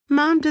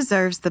Mom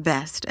deserves the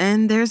best,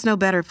 and there's no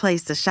better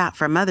place to shop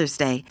for Mother's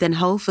Day than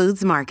Whole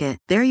Foods Market.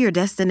 They're your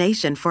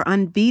destination for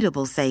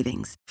unbeatable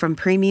savings, from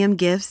premium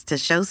gifts to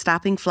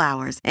show-stopping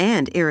flowers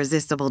and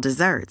irresistible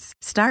desserts.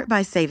 Start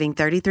by saving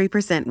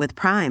 33% with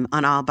Prime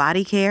on all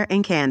body care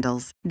and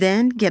candles.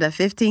 Then get a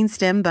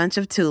 15-stem bunch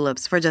of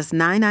tulips for just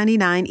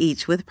 $9.99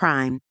 each with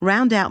Prime.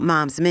 Round out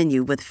Mom's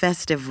menu with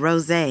festive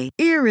rosé,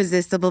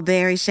 irresistible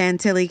berry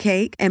chantilly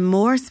cake, and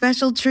more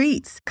special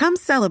treats. Come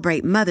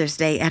celebrate Mother's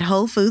Day at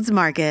Whole Foods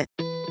Market.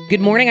 Good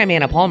morning, I'm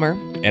Anna Palmer.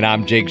 And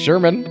I'm Jake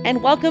Sherman.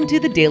 And welcome to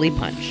the Daily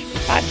Punch,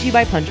 brought to you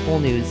by Punchbowl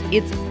News.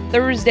 It's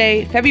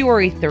Thursday,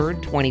 February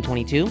 3rd,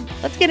 2022.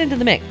 Let's get into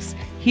the mix.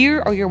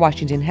 Here are your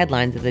Washington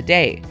headlines of the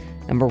day.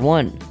 Number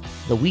 1,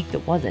 the week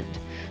that wasn't.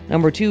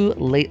 Number 2,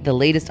 the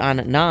latest on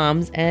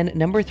noms. And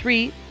number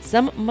 3,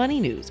 some money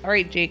news. All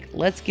right, Jake,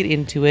 let's get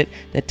into it.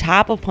 The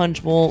top of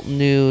Punchbowl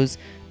News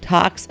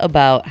talks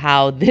about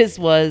how this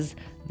was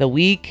the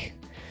week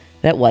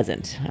that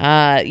wasn't.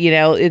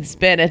 It's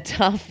been a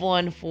tough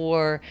one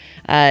for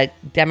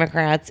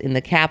Democrats in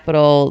the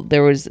Capitol.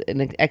 There was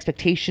an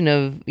expectation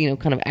of,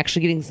 kind of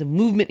actually getting some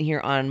movement here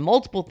on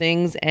multiple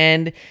things,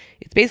 and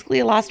it's basically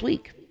a lost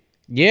week.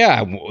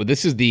 Yeah,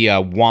 this is the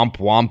Womp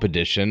Womp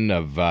edition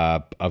of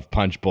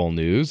Punchbowl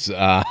News.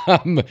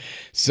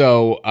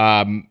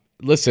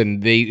 Listen,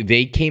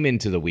 they came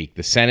into the week.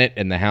 The Senate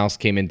and the House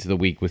came into the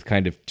week with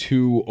kind of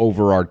two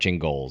overarching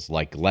goals,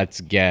 like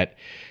let's get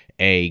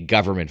a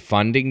government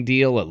funding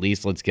deal, at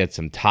least let's get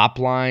some top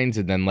lines,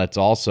 and then let's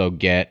also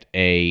get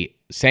a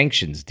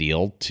sanctions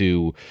deal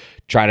to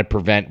try to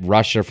prevent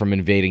Russia from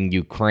invading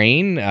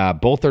Ukraine.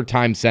 Both are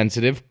time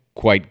sensitive,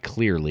 quite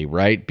clearly,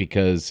 right?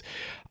 Because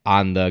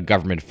on the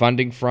government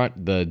funding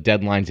front, the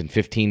deadline's in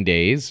 15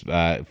 days,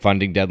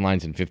 funding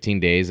deadlines in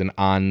 15 days, and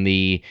on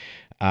the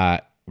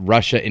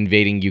Russia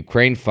invading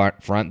Ukraine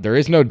front, there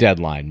is no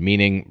deadline,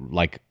 meaning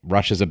like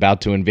Russia's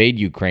about to invade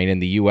Ukraine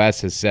and the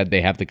U.S. has said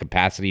they have the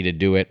capacity to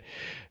do it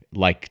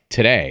like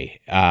today,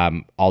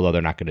 although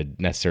they're not going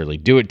to necessarily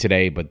do it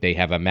today, but they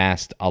have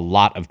amassed a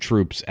lot of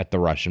troops at the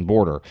Russian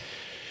border.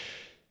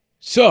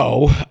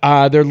 So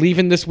they're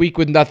leaving this week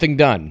with nothing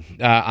done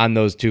on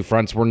those two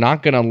fronts. We're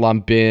not going to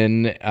lump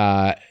in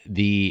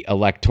the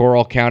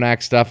Electoral Count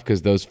Act stuff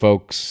because those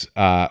folks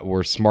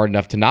were smart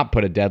enough to not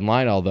put a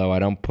deadline, although I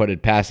don't put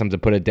it past them to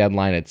put a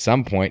deadline at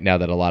some point now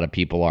that a lot of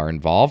people are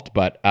involved.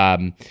 But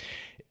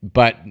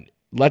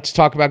let's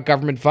talk about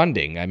government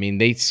funding. I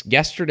mean,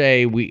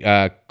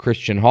 yesterday,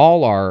 Christian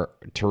Hall, our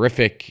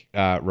terrific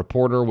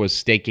reporter, was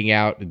staking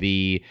out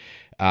the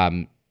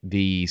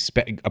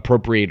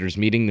appropriators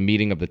meeting, the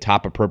meeting of the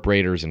top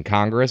appropriators in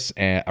Congress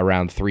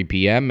around 3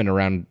 p.m. and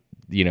around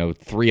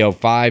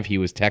 3:05 he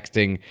was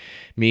texting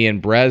me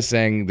and Brez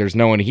saying there's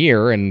no one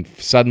here, and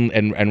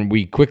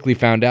we quickly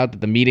found out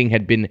that the meeting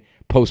had been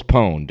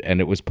postponed,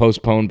 and it was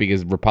postponed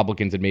because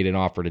Republicans had made an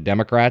offer to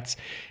Democrats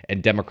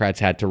and Democrats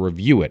had to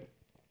review it.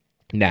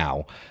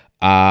 Now,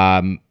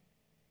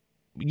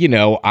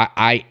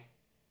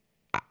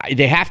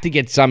 they have to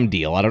get some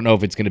deal. I don't know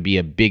if it's going to be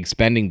a big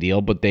spending deal,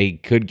 but they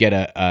could get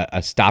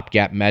a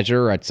stopgap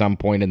measure at some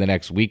point in the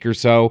next week or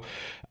so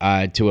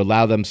to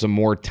allow them some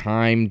more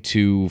time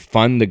to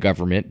fund the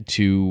government,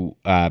 to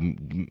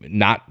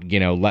not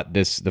let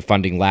the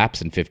funding lapse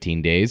in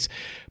 15 days.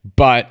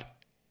 But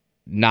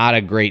not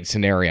a great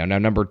scenario. Now,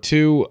 number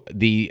 2,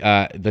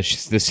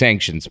 the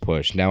sanctions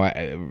push. Now,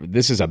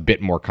 this is a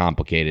bit more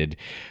complicated.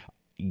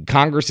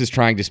 Congress is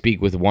trying to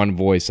speak with one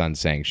voice on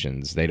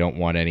sanctions. They don't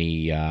want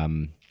they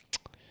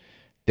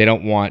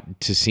don't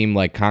want to seem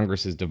like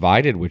Congress is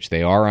divided, which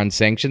they are on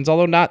sanctions,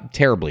 although not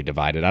terribly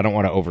divided. I don't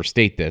want to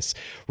overstate this.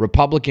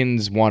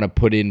 Republicans want to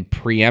put in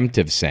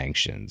preemptive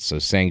sanctions, so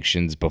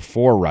sanctions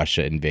before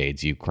Russia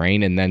invades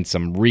Ukraine, and then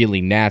some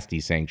really nasty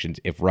sanctions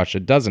if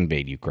Russia does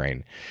invade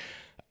Ukraine.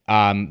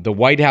 The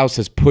White House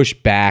has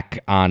pushed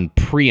back on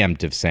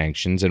preemptive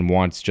sanctions and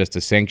wants just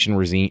a sanction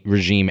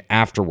regime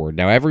afterward.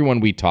 Now,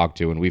 everyone we talk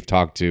to, and we've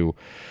talked to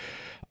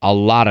a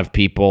lot of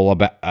people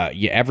about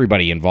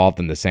everybody involved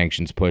in the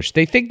sanctions push,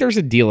 they think there's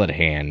a deal at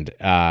hand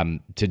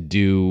to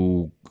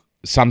do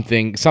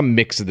something, some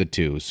mix of the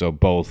two. So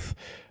both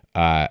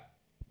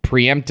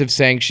preemptive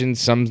sanctions,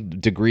 some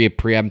degree of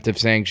preemptive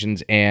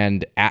sanctions,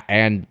 and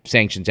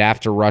sanctions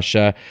after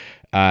Russia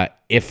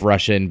if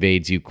Russia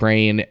invades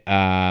Ukraine.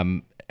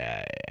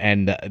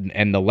 And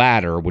the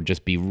latter would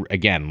just be,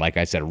 again, like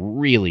I said,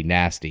 really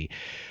nasty.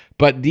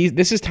 But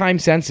this is time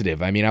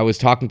sensitive. I mean, I was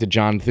talking to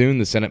John Thune,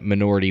 the Senate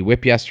Minority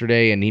Whip,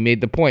 yesterday, and he made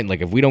the point,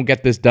 like, if we don't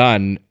get this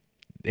done,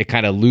 it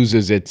kind of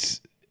loses its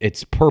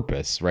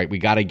purpose, right? We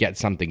got to get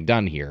something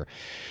done here.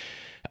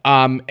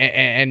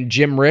 And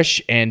Jim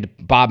Risch and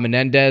Bob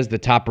Menendez, the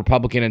top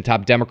Republican and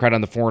top Democrat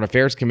on the Foreign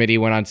Affairs Committee,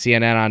 went on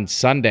CNN on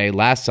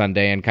last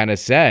Sunday, and kind of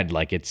said,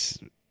 like,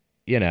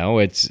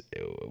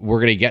 we're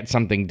going to get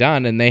something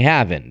done, and they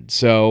haven't.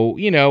 So,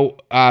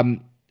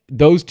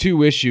 those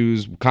two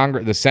issues,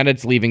 the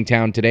Senate's leaving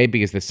town today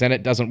because the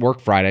Senate doesn't work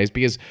Fridays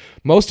because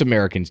most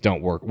Americans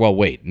don't work. Well,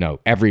 wait,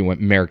 no, every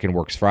American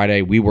works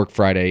Friday. We work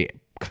Friday.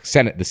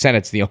 The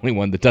Senate's the only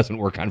one that doesn't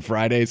work on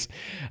Fridays.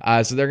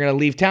 So they're going to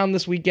leave town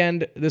this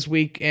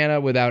week,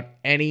 Anna, without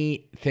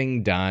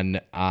anything done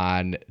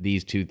on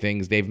these two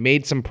things. They've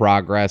made some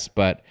progress,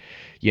 but,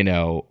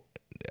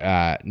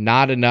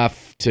 not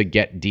enough to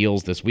get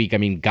deals this week. I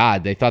mean,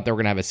 God, they thought they were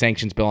going to have a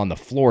sanctions bill on the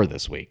floor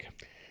this week.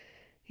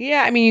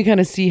 Yeah, I mean, you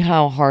kind of see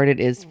how hard it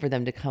is for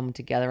them to come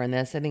together on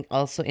this. I think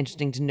also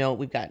interesting to note,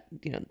 we've got,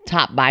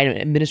 top Biden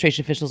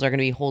administration officials are going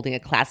to be holding a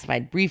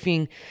classified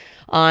briefing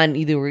on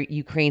either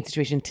Ukraine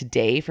situation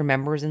today for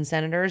members and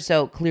senators.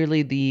 So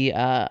clearly the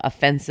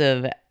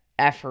offensive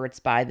efforts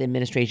by the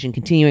administration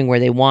continuing, where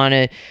they want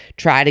to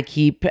try to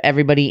keep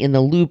everybody in the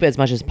loop as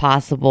much as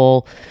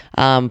possible,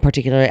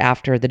 particularly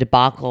after the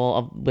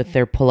debacle with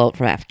their pullout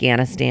from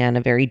Afghanistan,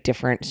 a very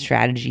different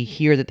strategy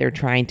here that they're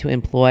trying to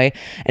employ.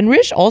 And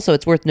Risch also,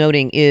 it's worth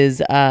noting,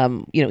 is,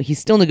 he's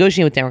still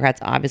negotiating with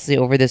Democrats, obviously,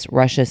 over this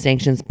Russia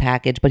sanctions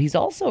package, but he's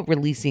also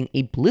releasing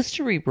a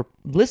blistering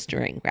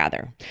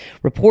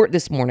report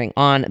this morning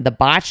on the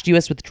botched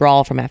U.S.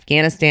 withdrawal from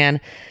Afghanistan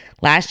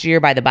last year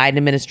by the Biden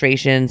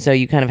administration. So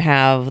you kind of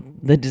have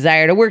the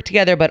desire to work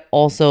together, but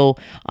also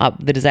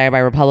the desire by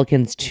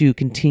Republicans to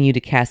continue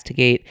to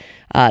castigate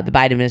the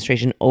Biden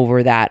administration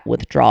over that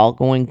withdrawal.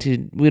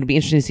 It would be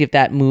interesting to see if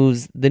that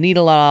moves the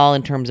needle at all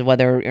in terms of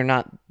whether or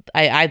not.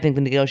 I think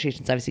the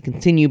negotiations obviously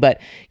continue,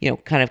 but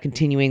kind of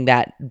continuing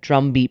that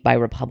drumbeat by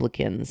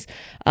Republicans.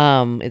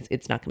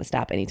 It's not going to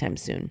stop anytime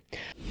soon.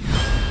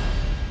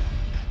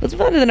 Let's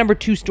move on to the number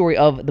 2 story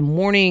of the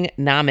morning: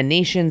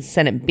 nominations.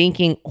 Senate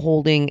banking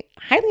holding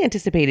highly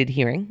anticipated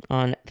hearing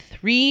on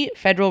 3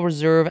 Federal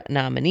Reserve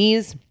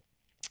nominees,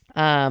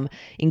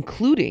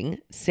 including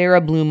Sarah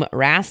Bloom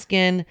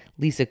Raskin,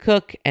 Lisa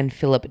Cook, and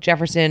Philip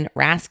Jefferson.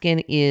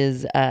 Raskin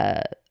is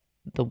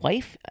the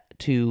wife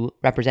to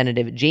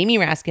Representative Jamie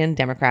Raskin,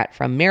 Democrat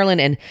from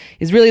Maryland, and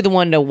is really the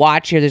one to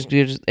watch here.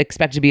 There's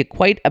expected to be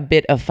quite a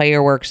bit of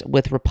fireworks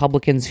with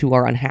Republicans who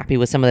are unhappy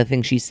with some of the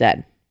things she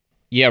said.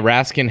 Yeah,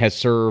 Raskin has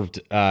served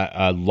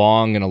a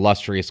long and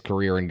illustrious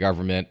career in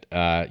government.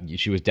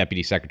 She was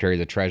Deputy Secretary of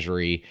the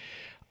Treasury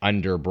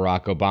under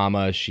Barack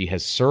Obama. She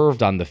has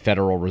served on the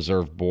Federal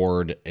Reserve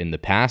Board in the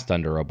past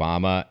under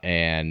Obama,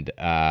 and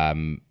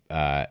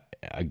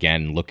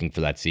again, looking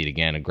for that seat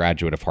again, a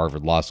graduate of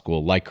Harvard Law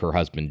School, like her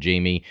husband,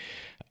 Jamie.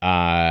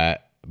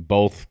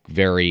 Both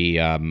very,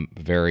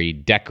 very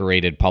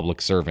decorated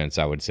public servants,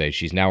 I would say.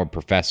 She's now a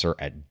professor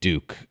at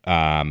Duke.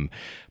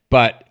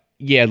 But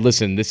yeah,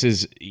 listen,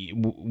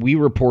 we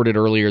reported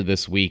earlier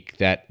this week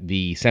that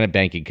the Senate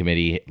Banking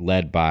Committee,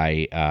 led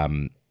by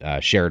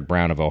Sherrod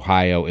Brown of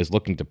Ohio, is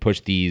looking to push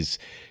these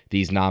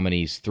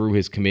nominees through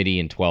his committee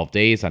in 12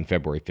 days on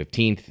February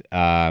 15th.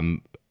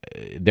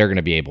 They're going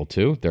to be able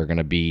to. They're going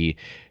to be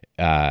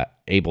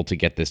able to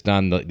get this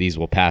done. These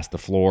will pass the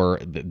floor.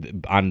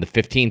 On the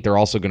 15th, they're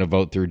also going to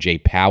vote through Jay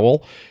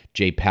Powell.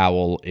 Jay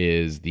Powell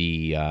was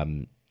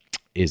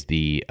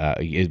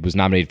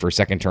nominated for a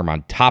second term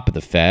on top of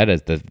the Fed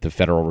as the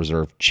Federal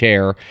Reserve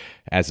Chair.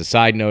 As a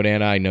side note,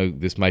 Anna, I know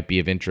this might be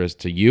of interest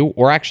to you,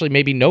 or actually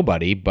maybe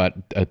nobody, but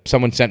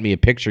someone sent me a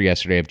picture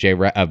yesterday of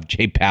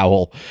Jay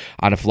Powell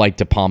on a flight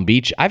to Palm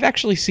Beach. I've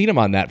actually seen him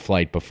on that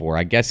flight before.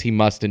 I guess he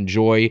must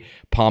enjoy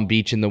Palm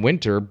Beach in the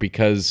winter,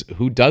 because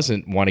who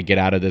doesn't want to get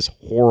out of this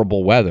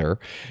horrible weather?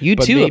 You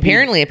but too,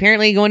 maybe,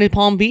 apparently going to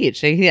Palm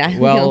Beach. Yeah,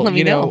 well, let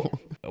me know.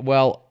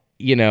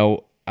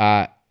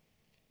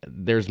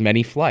 There's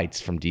many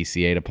flights from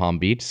DCA to Palm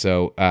Beach,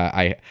 so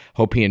I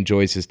hope he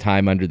enjoys his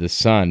time under the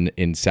sun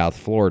in South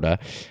Florida.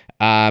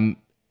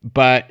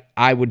 But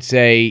I would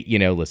say,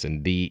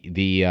 listen, this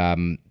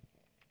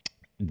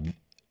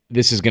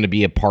is going to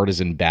be a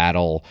partisan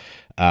battle.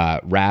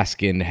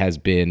 Raskin has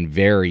been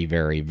very,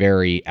 very,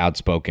 very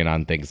outspoken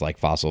on things like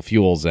fossil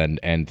fuels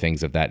and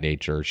things of that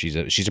nature.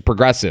 She's a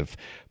progressive.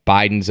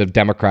 Biden's a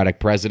Democratic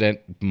president.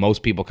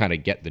 Most people kind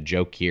of get the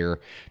joke here,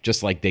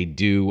 just like they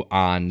do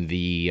on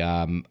the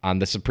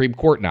Supreme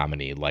Court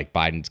nominee. Like,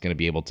 Biden's going to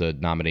be able to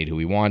nominate who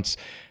he wants.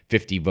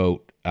 50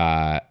 vote.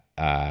 The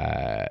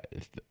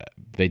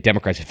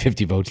Democrats have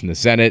 50 votes in the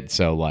Senate,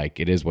 so like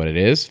it is what it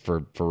is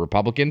for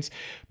Republicans.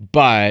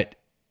 But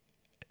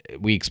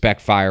we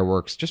expect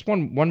fireworks. Just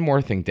one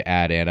more thing to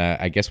add, Anna.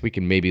 I guess we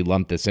can maybe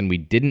lump this in. We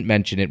didn't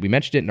mention it. We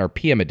mentioned it in our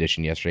PM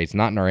edition yesterday. It's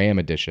not in our AM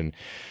edition.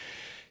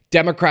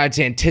 Democrats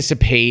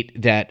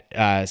anticipate that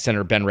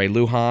Senator Ben Ray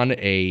Lujan,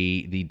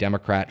 the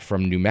Democrat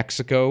from New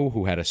Mexico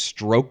who had a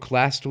stroke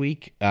last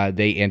week,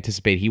 they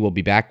anticipate he will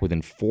be back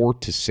within 4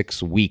 to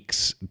 6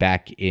 weeks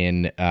back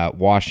in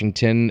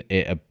Washington.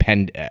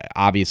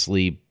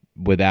 Obviously,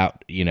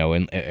 without,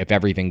 and if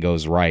everything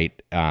goes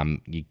right,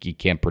 you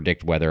can't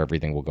predict whether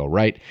everything will go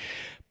right.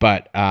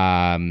 But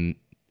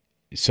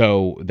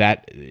so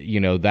that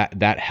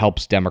that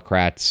helps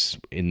Democrats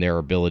in their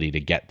ability to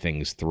get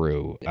things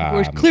through.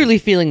 We're clearly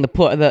feeling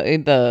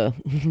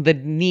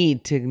the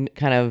need to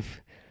kind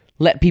of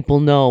let people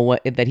know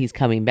that he's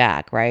coming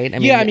back, right? I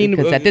mean,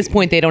 because at this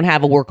point they don't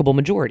have a workable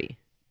majority.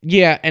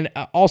 Yeah, and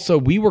also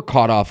we were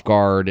caught off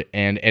guard,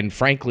 and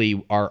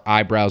frankly, our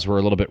eyebrows were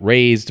a little bit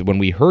raised when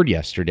we heard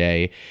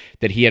yesterday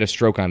that he had a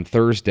stroke on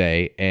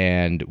Thursday,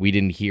 and we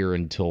didn't hear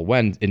until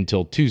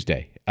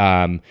Tuesday.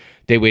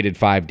 They waited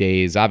 5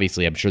 days.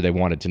 Obviously, I'm sure they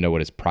wanted to know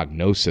what his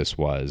prognosis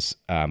was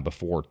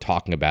before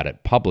talking about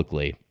it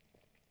publicly.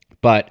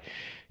 But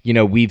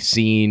we've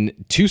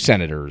seen two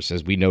senators,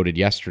 as we noted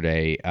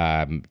yesterday,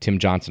 Tim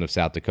Johnson of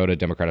South Dakota,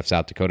 Democrat of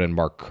South Dakota, and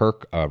Mark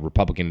Kirk, a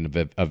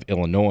Republican of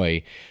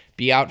Illinois,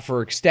 be out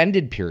for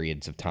extended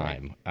periods of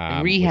time.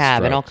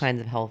 Rehab and all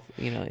kinds of health,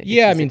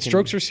 Yeah,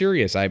 strokes are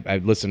serious. I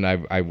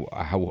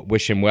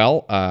wish him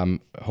well.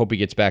 Hope he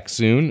gets back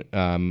soon.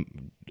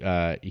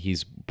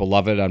 He's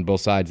beloved on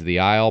both sides of the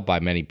aisle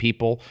by many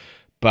people,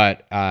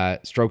 but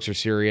strokes are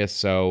serious.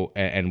 So,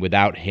 and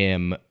without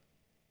him,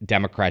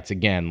 Democrats,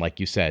 again, like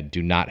you said,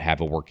 do not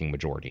have a working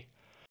majority.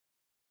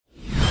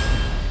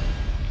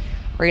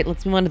 All right,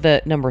 let's move on to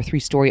the number 3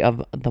 story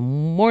of the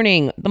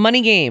morning, the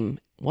money game.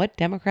 What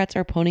Democrats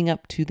are ponying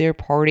up to their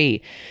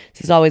party.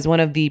 This is always one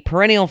of the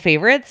perennial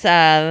favorites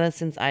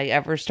since I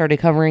ever started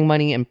covering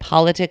money and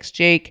politics,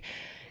 Jake.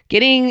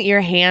 Getting your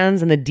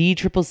hands on the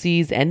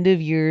DCCC's end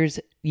of year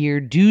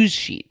dues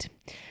sheet.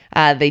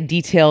 They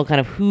detail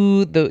kind of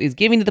who is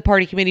giving to the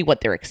party committee,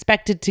 what they're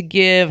expected to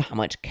give, how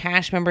much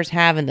cash members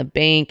have in the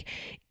bank.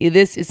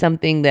 This is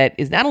something that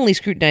is not only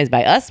scrutinized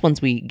by us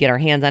once we get our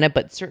hands on it,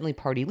 but certainly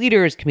party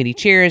leaders, committee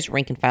chairs,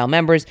 rank and file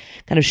members,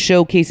 kind of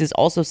showcases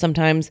also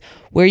sometimes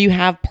where you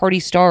have party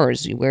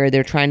stars, where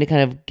they're trying to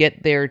kind of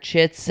get their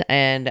chits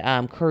and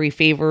curry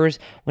favors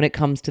when it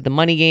comes to the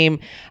money game.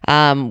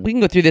 We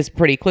can go through this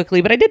pretty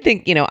quickly, but I did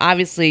think,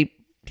 obviously,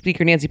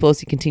 Speaker Nancy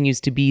Pelosi continues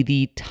to be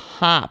the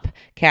top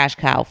cash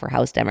cow for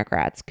House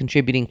Democrats,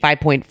 contributing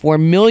 $5.4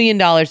 million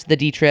to the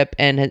D-Trip,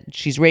 and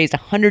she's raised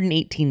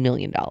 $118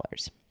 million.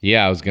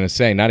 Yeah, I was going to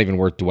say, not even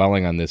worth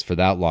dwelling on this for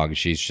that long.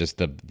 She's just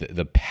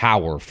the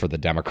power for the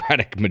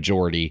Democratic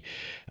majority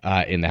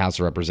in the House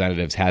of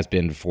Representatives, has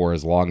been for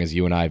as long as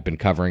you and I have been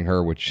covering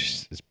her,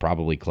 which is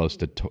probably close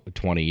to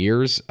 20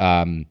 years.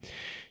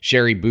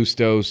 Cheri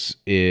Bustos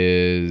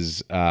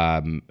is...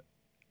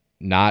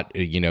 not,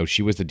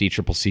 she was the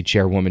DCCC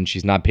chairwoman.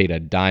 She's not paid a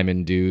dime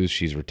in dues.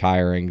 She's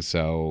retiring.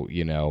 So,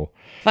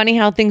 Funny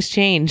how things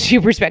change.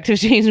 Your perspective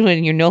changes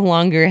when you're no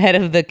longer head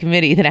of the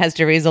committee that has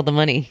to raise all the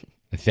money.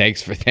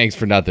 Thanks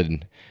for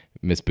nothing,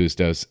 Miss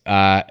Bustos.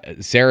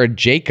 Sarah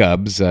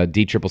Jacobs,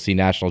 DCCC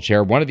national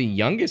chair, one of the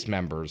youngest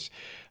members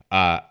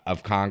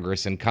of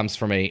Congress, and comes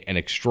from an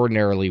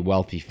extraordinarily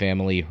wealthy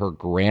family. Her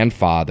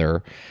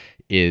grandfather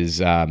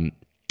is...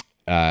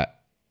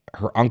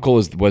 her uncle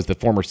was the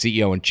former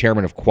CEO and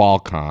chairman of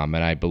Qualcomm,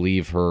 and I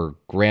believe her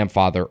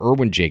grandfather,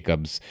 Irwin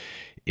Jacobs,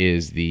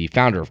 is the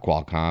founder of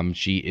Qualcomm.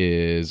 She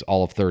is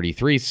all of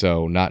 33,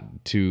 so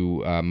not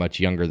too much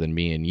younger than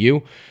me and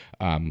you,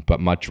 but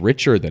much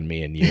richer than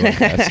me and you, I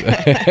guess.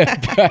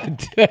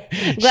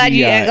 Glad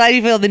you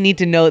feel the need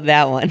to note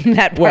that one.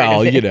 That part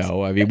well,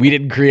 of it. We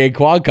didn't create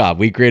Qualcomm.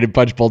 We created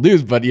Punchbowl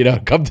News, but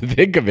come to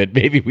think of it,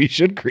 maybe we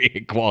should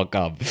create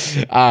Qualcomm.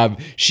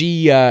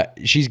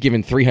 She's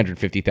given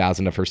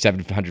 $350,000 of her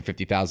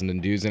 $750,000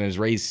 in dues and has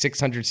raised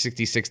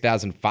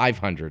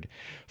 $666,500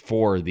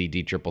 for the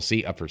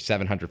DCCC, up her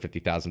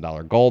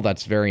 $750,000 goal.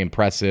 That's very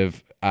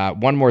impressive.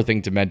 One more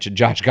thing to mention: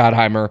 Josh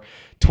Gottheimer,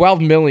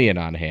 $12 million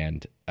on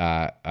hand.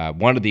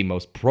 One of the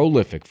most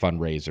prolific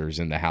fundraisers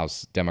in the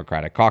House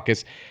Democratic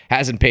Caucus,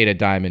 hasn't paid a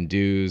dime in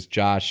dues.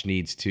 Josh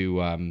needs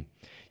to,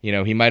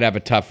 he might have a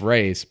tough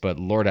race, but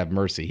Lord have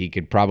mercy, he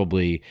could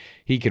probably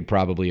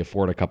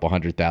afford a couple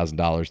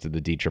 $100,000 to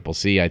the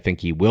DCCC. I think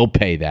he will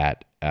pay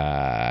that.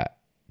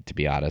 To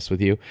be honest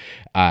with you,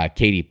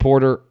 Katie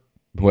Porter,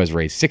 who has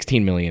raised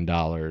 $16 million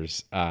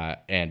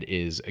and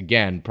is,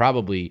 again,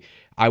 probably,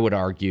 I would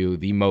argue,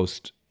 the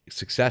most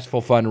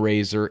successful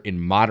fundraiser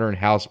in modern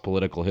House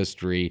political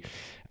history,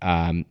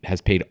 has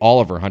paid all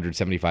of her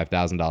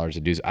 $175,000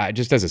 in dues.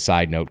 Just as a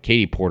side note,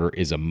 Katie Porter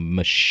is a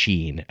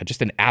machine,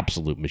 just an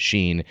absolute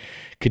machine,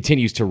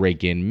 continues to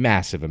rake in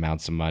massive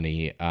amounts of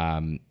money,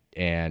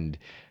 and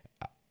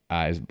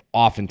is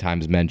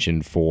oftentimes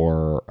mentioned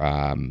for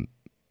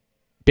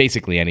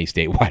basically any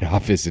statewide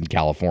office in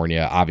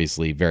California.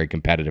 Obviously very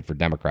competitive for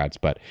Democrats,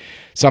 but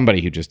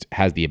somebody who just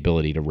has the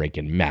ability to rake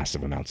in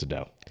massive amounts of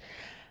dough.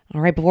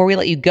 All right, before we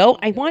let you go,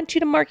 I want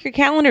you to mark your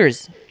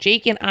calendars.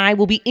 Jake and I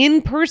will be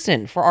in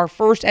person for our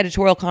first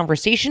editorial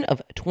conversation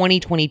of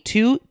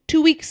 2022,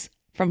 2 weeks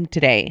from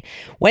today.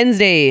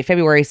 Wednesday,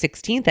 February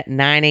 16th at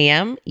 9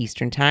 a.m.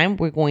 Eastern Time,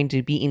 we're going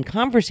to be in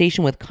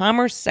conversation with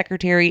Commerce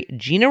Secretary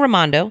Gina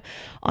Raimondo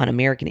on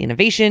American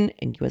innovation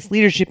and U.S.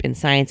 leadership in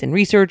science and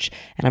research.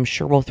 And I'm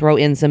sure we'll throw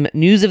in some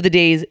news of the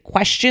day's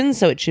questions,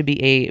 so it should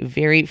be a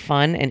very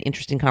fun and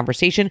interesting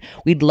conversation.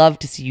 We'd love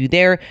to see you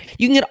there.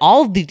 You can get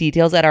all of the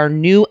details at our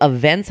new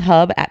events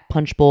hub at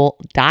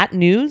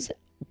punchbowl.news.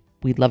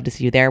 We'd love to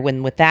see you there.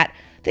 With that,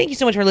 thank you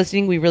so much for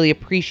listening. We really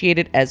appreciate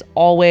it as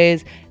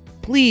always.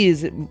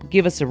 Please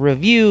give us a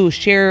review,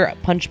 share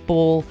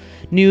Punchbowl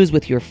News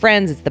with your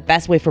friends. It's the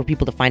best way for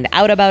people to find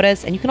out about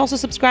us. And you can also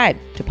subscribe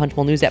to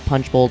Punchbowl News at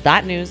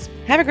punchbowl.news.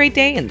 Have a great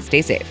day and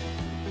stay safe.